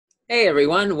Hey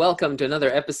everyone, welcome to another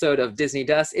episode of Disney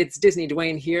Dust. It's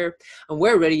DisneyDwayne here, and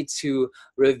we're ready to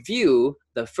review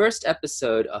the first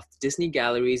episode of Disney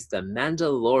Gallery's The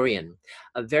Mandalorian,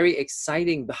 a very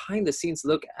exciting behind-the-scenes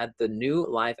look at the new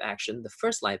the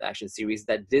first live-action series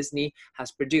that Disney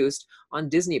has produced on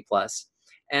Disney Plus.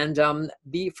 And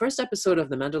the first episode of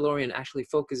The Mandalorian actually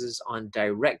focuses on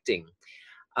directing.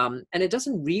 And it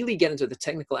doesn't really get into the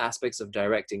technical aspects of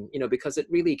directing, because it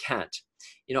really can't.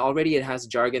 Already it has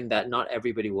jargon that not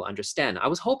everybody will understand. I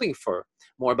was hoping for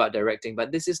more about directing,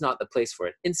 but this is not the place for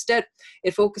it. Instead,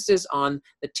 it focuses on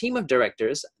the team of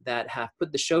directors that have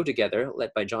put the show together,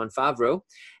 led by Jon Favreau,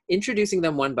 introducing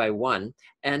them one by one,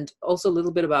 and also a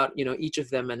little bit about, each of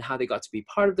them and how they got to be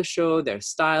part of the show, their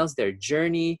styles, their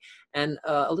journey, and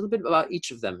a little bit about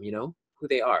each of them, who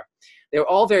they are. They're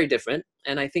all very different,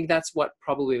 and I think that's what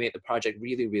probably made the project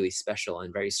really, really special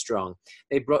and very strong.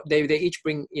 They each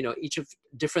bring each of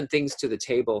different things to the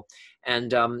table,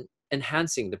 and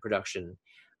enhancing the production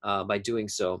by doing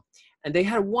so. And they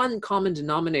had one common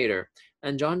denominator,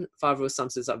 and Jon Favreau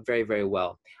sums this up very, very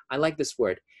well. I like this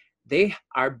word. They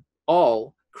are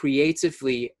all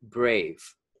creatively brave.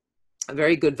 A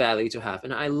very good value to have.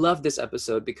 And I love this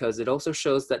episode because it also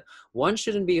shows that one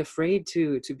shouldn't be afraid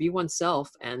to be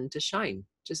oneself and to shine.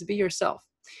 Just be yourself.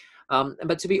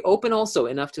 But to be open also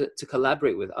enough to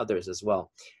collaborate with others as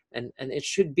well. And it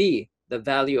should be the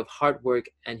value of hard work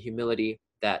and humility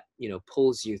that,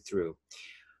 pulls you through.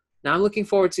 Now I'm looking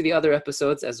forward to the other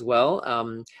episodes as well.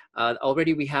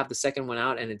 Already we have the second one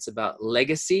out, and it's about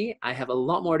legacy. I have a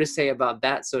lot more to say about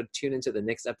that, so tune into the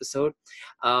next episode.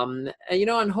 And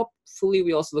hopefully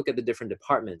we also look at the different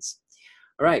departments.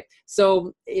 All right.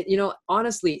 So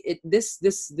honestly,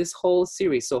 this whole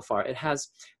series so far, it has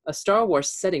a Star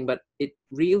Wars setting, but it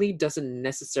really doesn't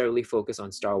necessarily focus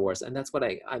on Star Wars, and that's what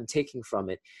I'm taking from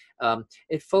it.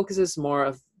 It focuses more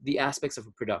of the aspects of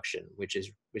a production, which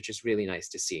is really nice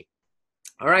to see.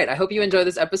 All right. I hope you enjoyed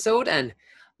this episode, and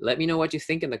let me know what you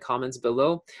think in the comments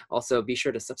below. Also, be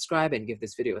sure to subscribe and give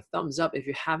this video a thumbs up if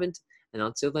you haven't. And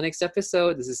until the next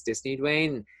episode, this is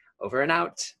DisneyDwayne, over and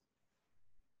out.